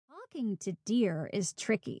Talking to deer is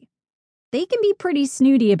tricky. They can be pretty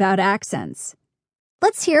snooty about accents.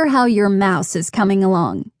 Let's hear how your mouse is coming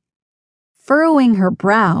along. Furrowing her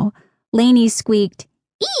brow, Lainey squeaked,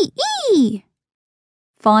 "Ee, ee!"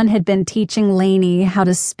 Fawn had been teaching Lainey how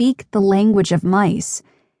to speak the language of mice.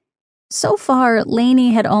 So far,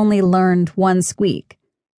 Lainey had only learned one squeak.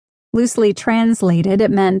 Loosely translated,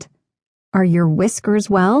 it meant, "Are your whiskers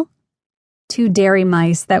well?" Two dairy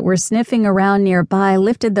mice that were sniffing around nearby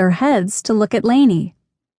lifted their heads to look at Lainey.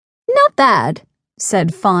 "Not bad,"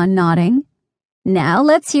 said Fawn, nodding. "Now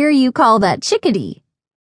let's hear you call that chickadee."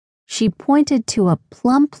 She pointed to a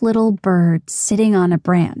plump little bird sitting on a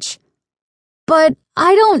branch. "But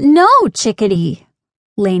I don't know, chickadee,"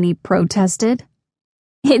 Lainey protested.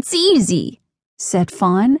 "It's easy," said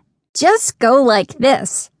Fawn. "Just go like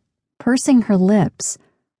this." Pursing her lips,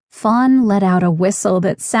 Fawn let out a whistle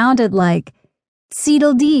that sounded like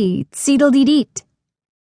 "Seedle-dee, seedle-dee-deet."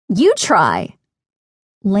 "You try."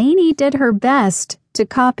 Lainey did her best to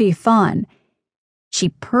copy Fawn. She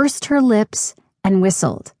pursed her lips and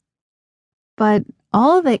whistled. But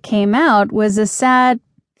all that came out was a sad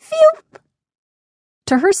phew.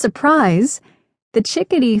 To her surprise, the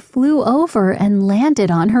chickadee flew over and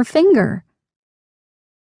landed on her finger.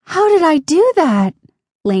 "How did I do that?"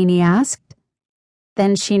 Lainey asked.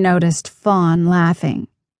 Then she noticed Fawn laughing.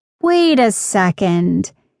 "Wait a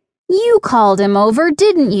second. You called him over,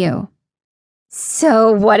 didn't you?"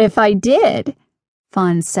 "So what if I did?"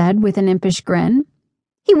 Fawn said with an impish grin.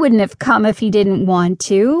 "He wouldn't have come if he didn't want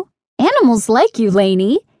to. Animals like you,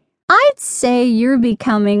 Lainey. I'd say you're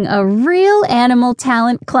becoming a real animal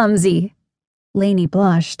talent clumsy." Lainey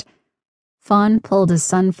blushed. Fawn pulled a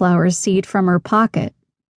sunflower seed from her pocket.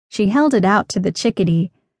 She held it out to the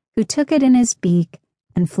chickadee, who took it in his beak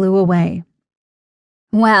and flew away.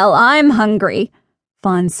 "Well, I'm hungry,"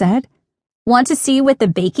 Fawn said. "Want to see what the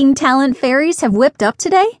baking talent fairies have whipped up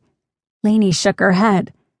today?" Lainey shook her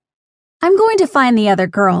head. "I'm going to find the other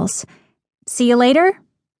girls. See you later?"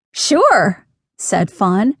 "Sure," said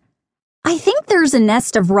Fawn. "I think there's a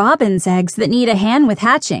nest of robin's eggs that need a hand with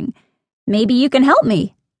hatching. Maybe you can help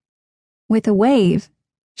me." With a wave,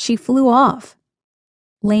 she flew off.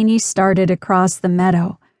 Lainey started across the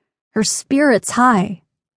meadow, her spirits high.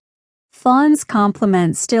 Fawn's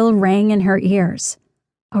compliment still rang in her ears.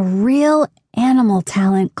 A real animal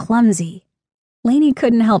talent clumsy. Lainey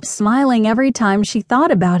couldn't help smiling every time she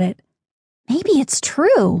thought about it. Maybe it's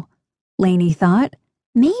true, Lainey thought.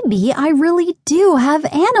 Maybe I really do have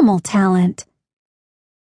animal talent.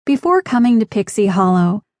 Before coming to Pixie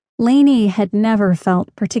Hollow, Lainey had never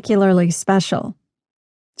felt particularly special.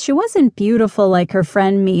 She wasn't beautiful like her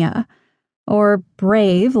friend Mia, or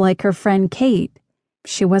brave like her friend Kate.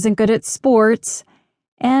 She wasn't good at sports,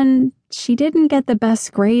 and she didn't get the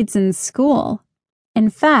best grades in school. In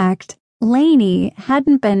fact, Lainey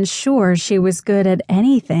hadn't been sure she was good at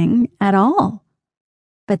anything at all.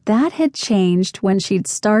 But that had changed when she'd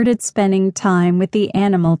started spending time with the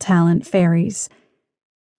animal talent fairies.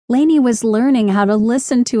 Lainey was learning how to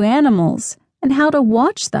listen to animals and how to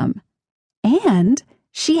watch them. And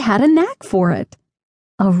she had a knack for it.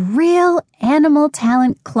 A real animal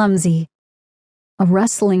talent clumsy. A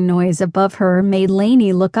rustling noise above her made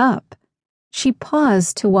Lainey look up. She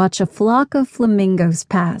paused to watch a flock of flamingos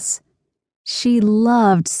pass. She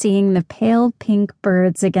loved seeing the pale pink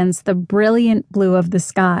birds against the brilliant blue of the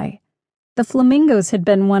sky. The flamingos had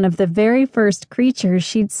been one of the very first creatures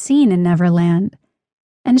she'd seen in Neverland,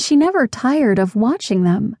 and she never tired of watching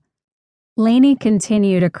them. Lainey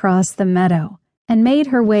continued across the meadow and made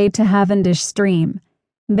her way to Cavendish Stream.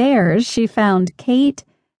 There she found Kate,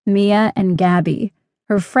 Mia, and Gabby,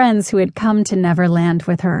 her friends who had come to Neverland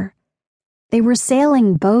with her. They were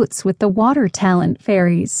sailing boats with the water talent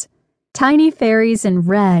fairies. Tiny fairies in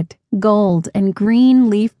red, gold, and green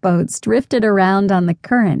leaf boats drifted around on the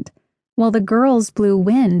current, while the girls blew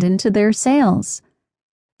wind into their sails.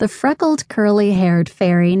 The freckled, curly-haired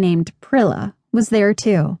fairy named Prilla was there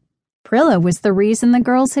too. Prilla was the reason the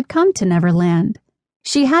girls had come to Neverland.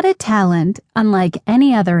 She had a talent unlike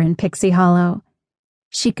any other in Pixie Hollow.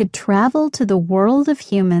 She could travel to the world of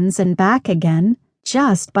humans and back again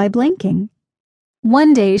just by blinking.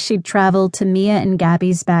 One day she'd traveled to Mia and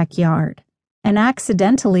Gabby's backyard and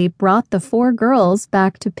accidentally brought the 4 girls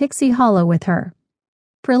back to Pixie Hollow with her.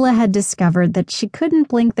 Prilla had discovered that she couldn't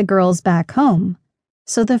blink the girls back home,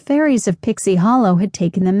 so the fairies of Pixie Hollow had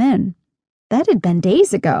taken them in. That had been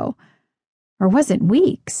days ago. Or was it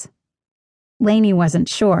weeks? Lainey wasn't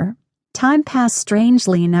sure. Time passed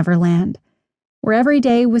strangely in Neverland, where every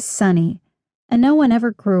day was sunny, and no one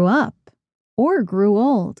ever grew up or grew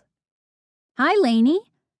old. "Hi, Lainey,"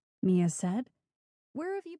 Mia said. "Where have you